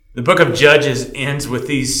The book of Judges ends with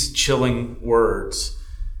these chilling words.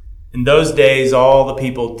 In those days, all the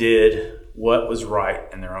people did what was right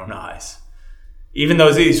in their own eyes. Even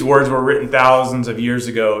though these words were written thousands of years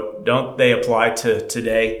ago, don't they apply to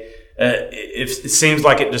today? It seems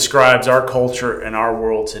like it describes our culture and our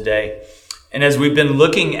world today. And as we've been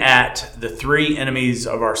looking at the three enemies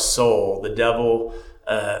of our soul, the devil,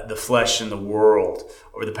 the flesh, and the world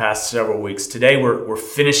over the past several weeks, today we're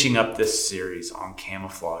finishing up this series on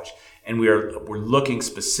camouflage, and we're looking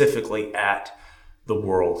specifically at the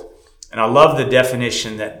world. And I love the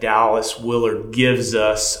definition that Dallas Willard gives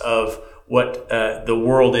us of what the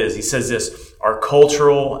world is. He says this: our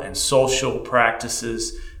cultural and social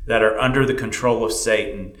practices that are under the control of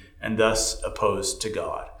Satan and thus opposed to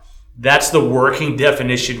God. That's the working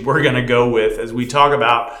definition we're going to go with as we talk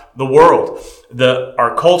about the world.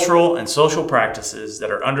 Our cultural and social practices that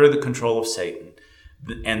are under the control of Satan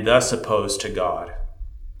and thus opposed to God.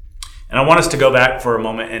 And I want us to go back for a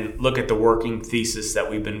moment and look at the working thesis that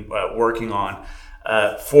we've been working on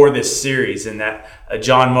for this series, and that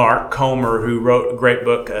John Mark Comer, who wrote a great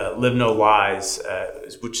book, Live No Lies,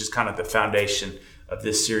 which is kind of the foundation of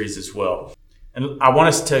this series as well. And I want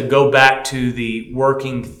us to go back to the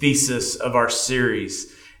working thesis of our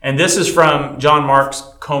series. And this is from John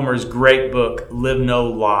Mark Comer's great book, Live No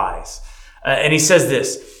Lies. And he says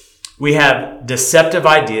this: we have deceptive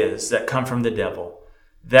ideas that come from the devil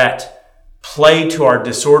that play to our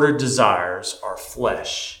disordered desires, our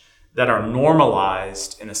flesh, that are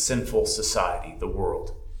normalized in a sinful society, the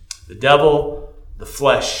world. The devil, the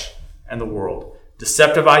flesh, and the world.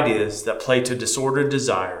 Deceptive ideas that play to disordered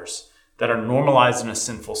desires that are normalized in a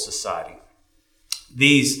sinful society.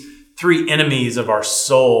 These three enemies of our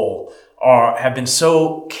soul have been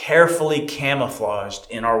so carefully camouflaged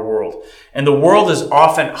in our world. And the world is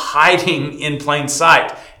often hiding in plain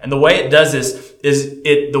sight. And the way it does this is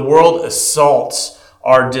the world assaults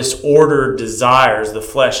our disordered desires, the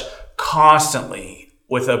flesh, constantly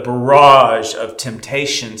with a barrage of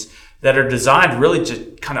temptations that are designed really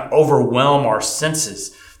to kind of overwhelm our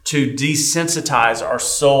senses, to desensitize our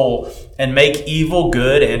soul and make evil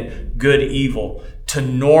good and good evil, to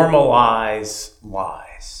normalize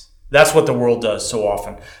lies. That's what the world does so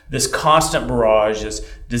often. This constant barrage is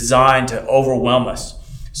designed to overwhelm us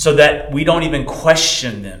so that we don't even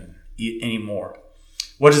question them anymore.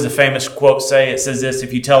 What does the famous quote say? It says this: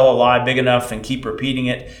 if you tell a lie big enough and keep repeating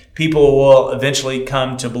it, people will eventually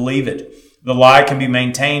come to believe it. The lie can be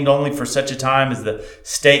maintained only for such a time as the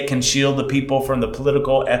state can shield the people from the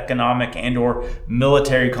political, economic, and/or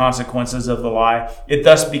military consequences of the lie. It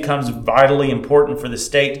thus becomes vitally important for the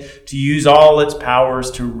state to use all its powers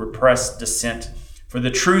to repress dissent. For the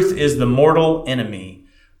truth is the mortal enemy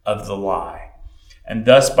of the lie. And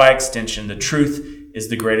thus, by extension, the truth is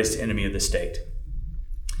the greatest enemy of the state.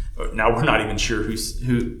 Now, we're not even sure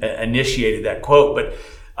who initiated that quote, but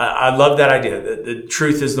I love that idea. The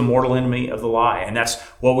truth is the mortal enemy of the lie. And that's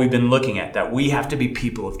what we've been looking at, that we have to be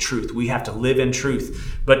people of truth. We have to live in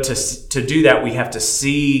truth. But to do that, we have to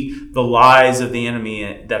see the lies of the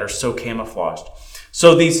enemy that are so camouflaged.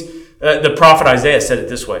 So the prophet Isaiah said it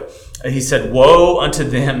this way. He said, "Woe unto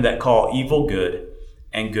them that call evil good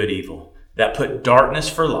and good evil, that put darkness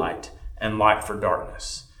for light and light for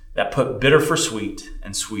darkness, that put bitter for sweet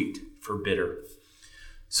and sweet for bitter."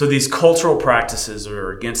 So these cultural practices are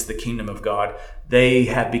against the kingdom of God. They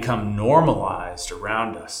have become normalized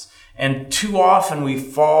around us. And too often we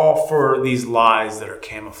fall for these lies that are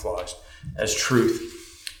camouflaged as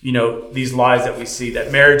truth. You know, these lies that we see,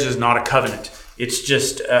 that marriage is not a covenant. It's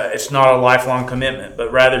just, it's not a lifelong commitment,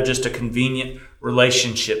 but rather just a convenient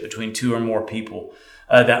relationship between two or more people.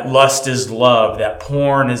 That lust is love, that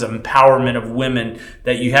porn is empowerment of women,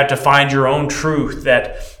 that you have to find your own truth,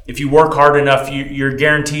 that if you work hard enough, you're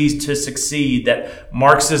guaranteed to succeed, that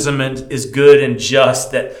Marxism is good and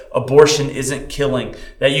just, that abortion isn't killing,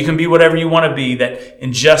 that you can be whatever you want to be, that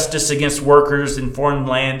injustice against workers in foreign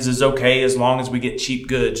lands is okay as long as we get cheap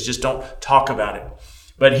goods. Just don't talk about it.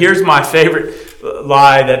 But here's my favorite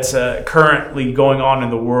lie that's currently going on in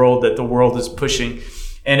the world, that the world is pushing.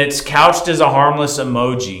 And it's couched as a harmless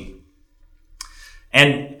emoji.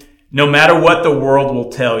 And no matter what the world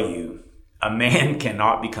will tell you, a man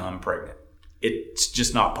cannot become pregnant. It's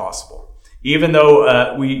just not possible. Even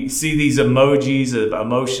though we see these emojis of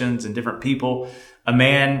emotions and different people, a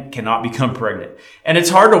man cannot become pregnant. And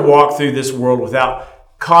it's hard to walk through this world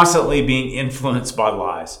without constantly being influenced by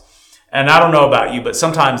lies. And I don't know about you, but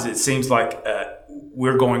sometimes it seems like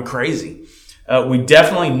we're going crazy. We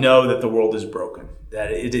definitely know that the world is broken, that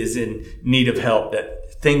it is in need of help,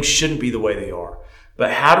 that things shouldn't be the way they are.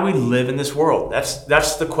 But how do we live in this world?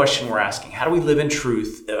 That's the question we're asking. How do we live in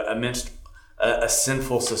truth amidst a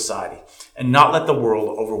sinful society and not let the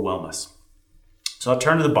world overwhelm us? So I'll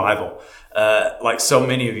turn to the Bible, like so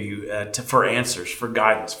many of you, for answers, for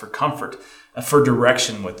guidance, for comfort, for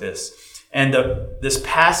direction with this. And this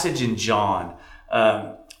passage in John,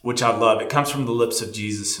 which I love, it comes from the lips of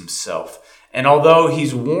Jesus himself. And although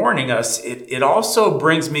he's warning us, it also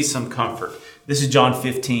brings me some comfort. This is John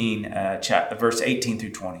 15, verse 18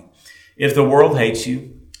 through 20. If the world hates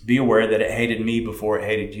you, be aware that it hated me before it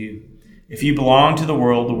hated you. If you belong to the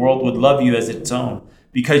world would love you as its own.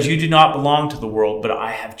 Because you do not belong to the world, but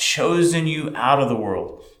I have chosen you out of the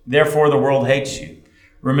world. Therefore the world hates you.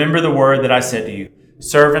 Remember the word that I said to you.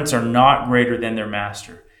 Servants are not greater than their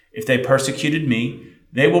master. If they persecuted me,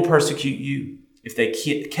 they will persecute you. If they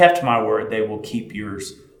kept my word, they will keep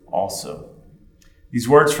yours also. These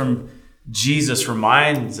words from Jesus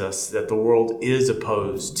reminds us that the world is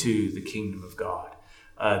opposed to the kingdom of God,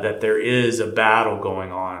 that there is a battle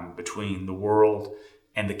going on between the world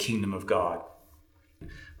and the kingdom of God.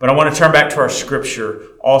 But I want to turn back to our scripture,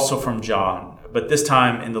 also from John, but this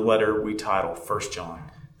time in the letter we title 1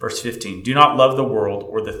 John, verse 15. Do not love the world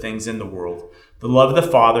or the things in the world. The love of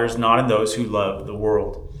the Father is not in those who love the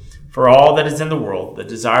world. For all that is in the world, the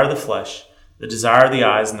desire of the flesh, the desire of the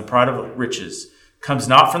eyes, and the pride of riches, comes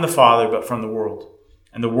not from the Father, but from the world.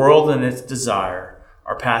 And the world and its desire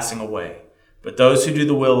are passing away. But those who do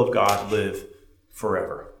the will of God live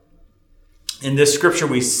forever. In this scripture,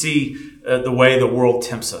 we see the way the world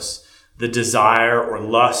tempts us. The desire or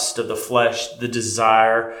lust of the flesh, the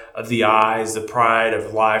desire of the eyes, the pride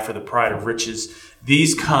of life, or the pride of riches.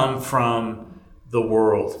 These come from the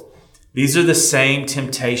world. These are the same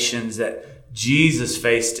temptations that Jesus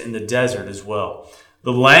faced in the desert as well.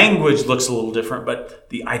 The language looks a little different, but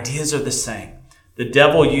the ideas are the same. The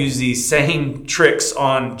devil used these same tricks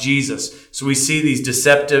on Jesus. So we see these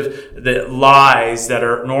deceptive lies that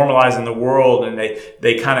are normalized in the world, and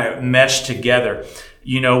they kind of mesh together.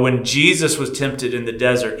 You know, when Jesus was tempted in the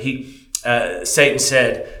desert, Satan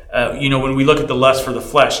said, when we look at the lust for the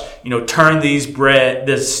flesh, turn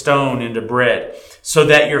this stone into bread so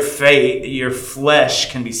that your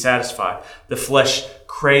flesh can be satisfied. The flesh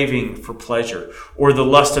craving for pleasure, or the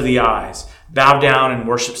lust of the eyes. Bow down and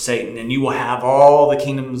worship Satan, and you will have all the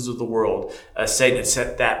kingdoms of the world. Satan had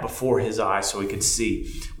set that before his eyes so he could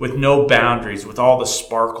see, with no boundaries, with all the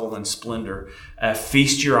sparkle and splendor.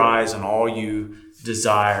 Feast your eyes on all you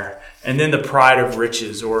desire. And then the pride of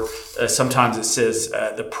riches, or sometimes it says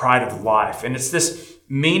the pride of life. And it's this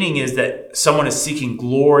meaning is that someone is seeking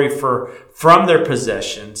glory from their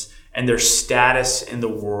possessions and their status in the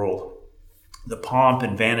world. The pomp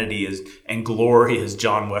and vanity and glory, as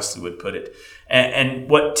John Wesley would put it. And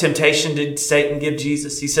what temptation did Satan give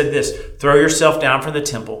Jesus? He said this: throw yourself down from the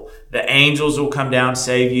temple. The angels will come down,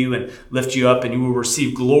 save you, and lift you up, and you will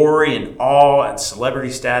receive glory and awe and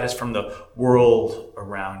celebrity status from the world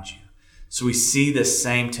around you. So we see this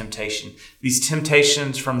same temptation. These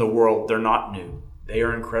temptations from the world, they're not new. They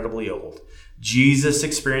are incredibly old. Jesus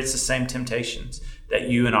experienced the same temptations that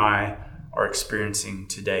you and I are experiencing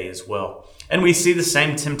today as well. And we see the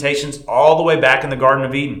same temptations all the way back in the Garden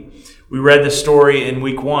of Eden. We read the story in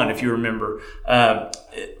week 1, if you remember,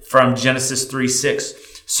 from Genesis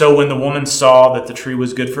 3:6. So when the woman saw that the tree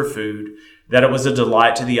was good for food, that it was a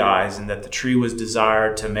delight to the eyes, and that the tree was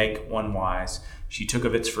desired to make one wise, she took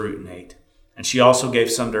of its fruit and ate. And she also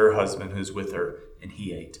gave some to her husband who was with her, and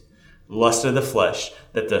he ate. The lust of the flesh,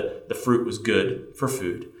 that the fruit was good for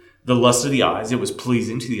food. The lust of the eyes, it was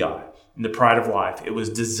pleasing to the eye. And the pride of life, it was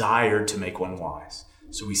desired to make one wise.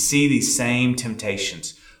 So we see these same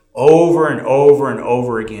temptations over and over and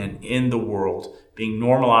over again in the world being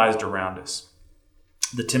normalized around us.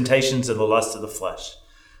 The temptations of the lust of the flesh,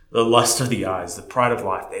 the lust of the eyes, the pride of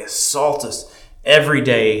life, they assault us every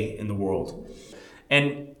day in the world.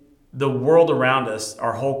 And the world around us,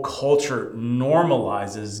 our whole culture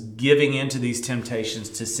normalizes giving into these temptations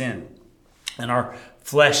to sin. And our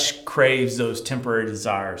flesh craves those temporary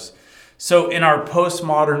desires. So in our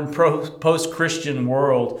postmodern, post-Christian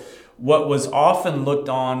world, what was often looked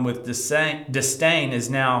on with disdain is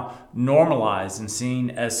now normalized and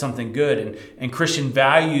seen as something good. And Christian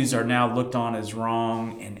values are now looked on as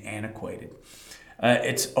wrong and antiquated.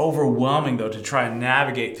 It's overwhelming, though, to try and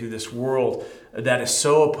navigate through this world that is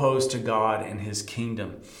so opposed to God and his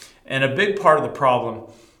kingdom. And a big part of the problem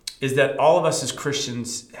is that all of us as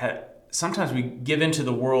Christians sometimes we give into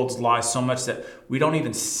the world's lies so much that we don't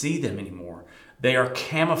even see them anymore. They are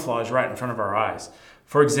camouflaged right in front of our eyes.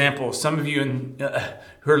 For example, some of you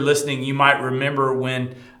who are listening, you might remember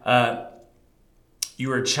when you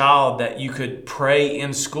were a child, that you could pray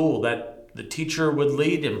in school, that the teacher would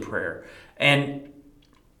lead in prayer. And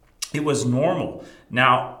it was normal.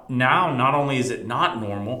 Now, not only is it not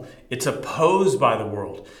normal, it's opposed by the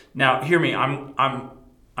world. Now, hear me. I'm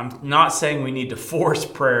not saying we need to force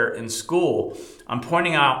prayer in school. I'm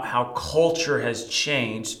pointing out how culture has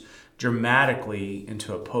changed dramatically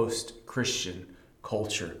into a post-Christian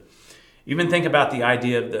culture. Even think about the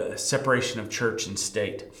idea of the separation of church and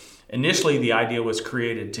state. Initially, the idea was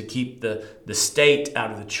created to keep the state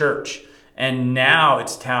out of the church. And now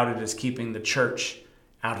it's touted as keeping the church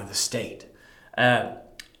out of the state. And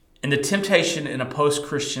the temptation in a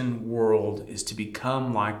post-Christian world is to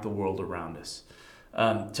become like the world around us,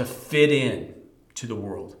 to fit in to the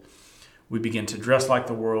world. We begin to dress like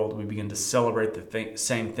the world. We begin to celebrate the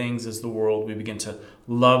same things as the world. We begin to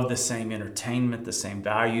love the same entertainment, the same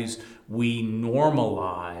values. We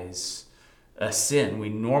normalize sin. We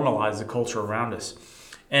normalize the culture around us.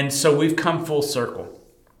 And so we've come full circle.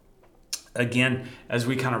 Again, as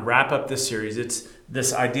we kind of wrap up this series, it's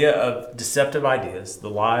this idea of deceptive ideas, the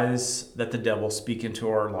lies that the devil speak into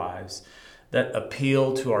our lives that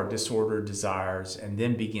appeal to our disordered desires and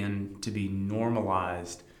then begin to be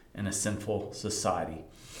normalized in a sinful society.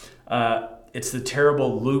 It's the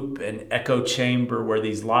terrible loop and echo chamber where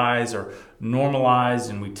these lies are normalized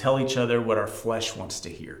and we tell each other what our flesh wants to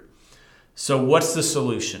hear. So what's the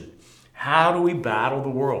solution? How do we battle the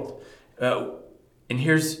world? And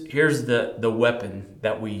here's the weapon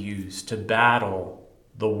that we use to battle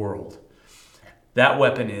the world. That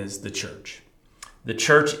weapon is the church. The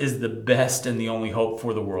church is the best and the only hope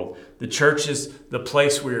for the world. The church is the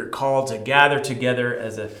place we're called to gather together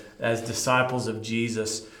as disciples of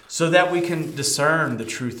Jesus so that we can discern the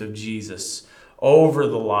truth of Jesus over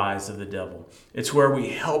the lies of the devil. It's where we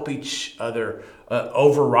help each other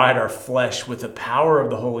override our flesh with the power of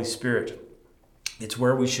the Holy Spirit. It's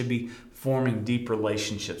where we should be forming deep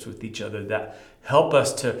relationships with each other that help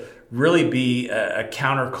us to really be a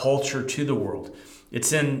counterculture to the world.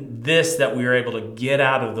 It's in this that we are able to get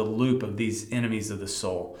out of the loop of these enemies of the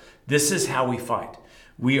soul. This is how we fight.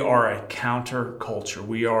 We are a counterculture.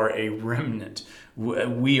 We are a remnant.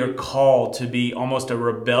 We are called to be almost a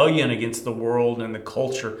rebellion against the world and the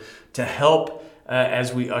culture to help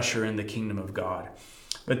as we usher in the kingdom of God.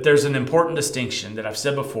 But there's an important distinction that I've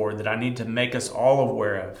said before that I need to make us all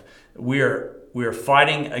aware of. We are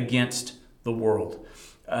fighting against the world.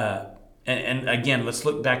 And again, let's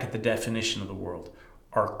look back at the definition of the world.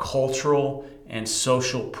 Are cultural and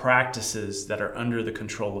social practices that are under the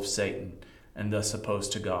control of Satan and thus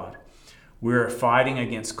opposed to God. We're fighting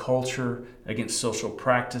against culture, against social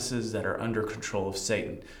practices that are under control of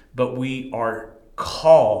Satan. But we are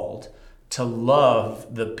called to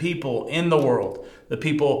love the people in the world, the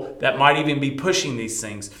people that might even be pushing these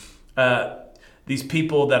things, these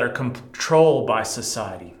people that are controlled by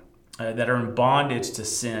society, that are in bondage to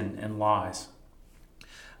sin and lies.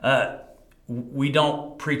 We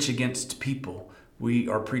don't preach against people. We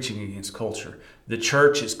are preaching against culture. The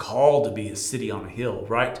church is called to be a city on a hill,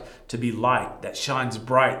 right? To be light that shines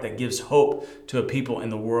bright, that gives hope to a people in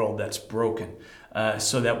the world that's broken,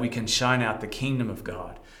 so that we can shine out the kingdom of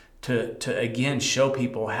God, to again show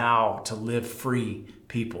people how to live free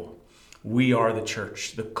people. We are the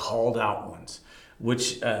church, the called out ones,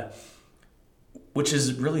 which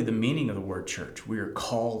is really the meaning of the word church. We are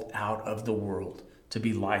called out of the world to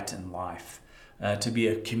be light and life, to be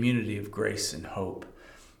a community of grace and hope.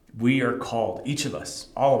 We are called, each of us,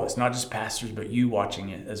 all of us, not just pastors, but you watching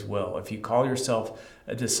it as well. If you call yourself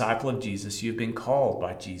a disciple of Jesus, you've been called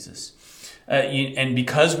by Jesus. And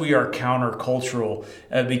because we are countercultural,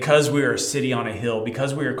 because we are a city on a hill,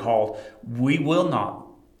 because we are called, we will not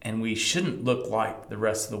and we shouldn't look like the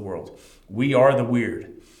rest of the world. We are the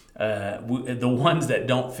weird, the ones that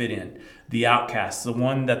don't fit in, the outcasts, the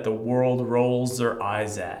one that the world rolls their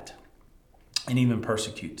eyes at and even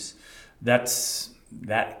persecutes.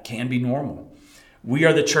 That can be normal. We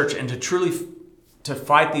are the church, and to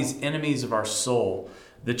fight these enemies of our soul,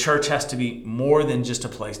 the church has to be more than just a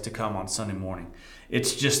place to come on Sunday morning.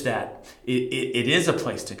 It's just that. It is a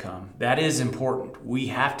place to come. That is important. We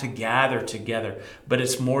have to gather together, but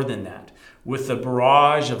it's more than that. With the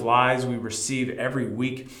barrage of lies we receive every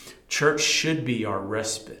week, church should be our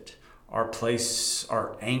respite, our place,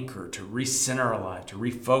 our anchor to recenter our life, to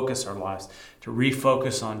refocus our lives, to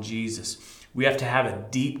refocus on Jesus. We have to have a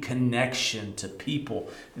deep connection to people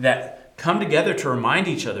that come together to remind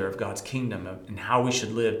each other of God's kingdom and how we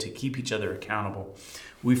should live, to keep each other accountable.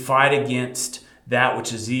 We fight against that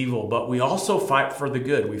which is evil, but we also fight for the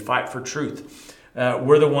good. We fight for truth.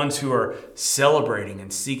 We're the ones who are celebrating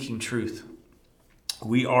and seeking truth.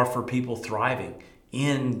 We are for people thriving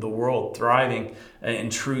in the world, thriving in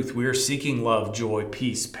truth. We are seeking love, joy,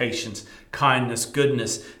 peace, patience, kindness,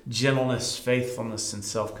 goodness, gentleness, faithfulness, and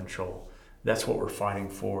self-control. That's what we're fighting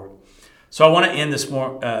for. So I want to end this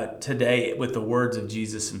today with the words of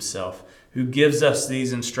Jesus himself, who gives us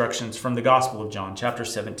these instructions from the Gospel of John, chapter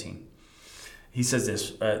 17. He says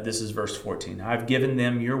this is verse 14. I've given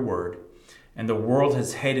them your word, and the world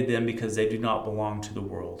has hated them because they do not belong to the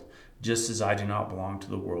world, just as I do not belong to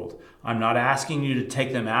the world. I'm not asking you to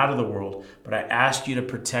take them out of the world, but I ask you to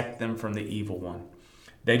protect them from the evil one.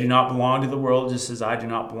 They do not belong to the world, just as I do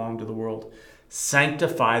not belong to the world.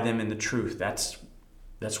 Sanctify them in the truth. That's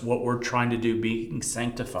what we're trying to do, being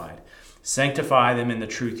sanctified. Sanctify them in the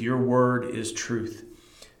truth. Your word is truth.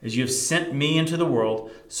 As you have sent me into the world,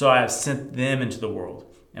 so I have sent them into the world.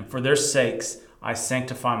 And for their sakes, I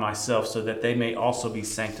sanctify myself, so that they may also be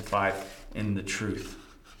sanctified in the truth.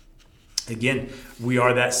 Again, we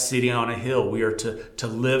are that city on a hill. We are to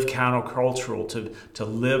live countercultural, to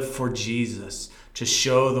live for Jesus, to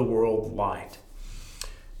show the world light.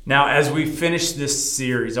 Now, as we finish this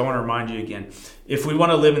series, I want to remind you again, if we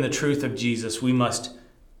want to live in the truth of Jesus, we must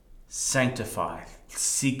sanctify,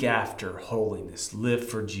 seek after holiness, live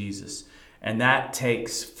for Jesus. And that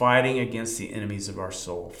takes fighting against the enemies of our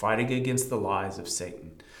soul, fighting against the lies of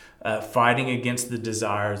Satan, fighting against the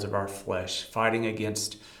desires of our flesh, fighting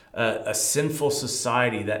against a sinful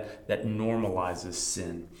society that normalizes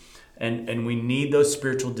sin. And we need those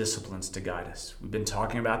spiritual disciplines to guide us. We've been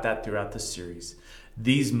talking about that throughout this series.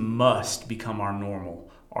 These must become our normal,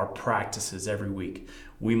 our practices every week.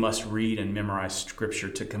 We must read and memorize Scripture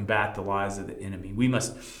to combat the lies of the enemy. We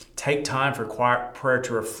must take time for quiet prayer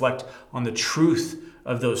to reflect on the truth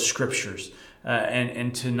of those Scriptures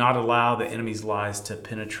and to not allow the enemy's lies to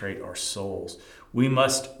penetrate our souls. We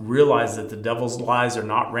must realize that the devil's lies are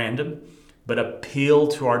not random, but appeal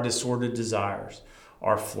to our disordered desires,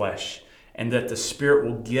 our flesh, and that the Spirit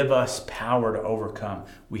will give us power to overcome.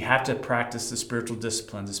 We have to practice the spiritual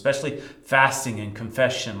disciplines, especially fasting and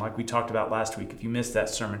confession, like we talked about last week. If you missed that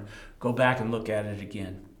sermon, go back and look at it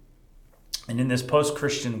again. And in this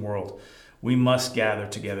post-Christian world, we must gather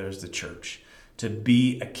together as the church to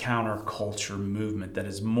be a counterculture movement that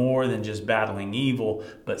is more than just battling evil,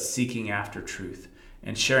 but seeking after truth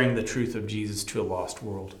and sharing the truth of Jesus to a lost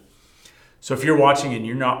world. So if you're watching and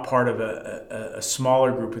you're not part of a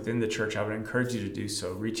smaller group within the church, I would encourage you to do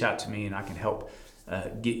so. Reach out to me and I can help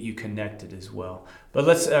get you connected as well. But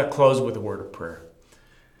let's close with a word of prayer.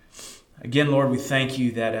 Again, Lord, we thank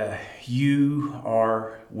you that you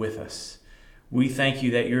are with us. We thank you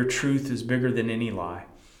that your truth is bigger than any lie,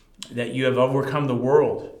 that you have overcome the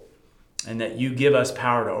world, and that you give us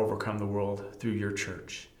power to overcome the world through your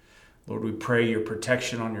church. Lord, we pray your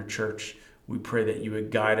protection on your church. We pray that you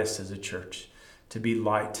would guide us as a church to be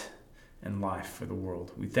light and life for the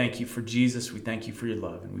world. We thank you for Jesus. We thank you for your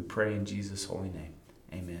love. And we pray in Jesus' holy name.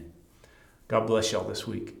 Amen. God bless y'all this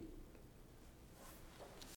week.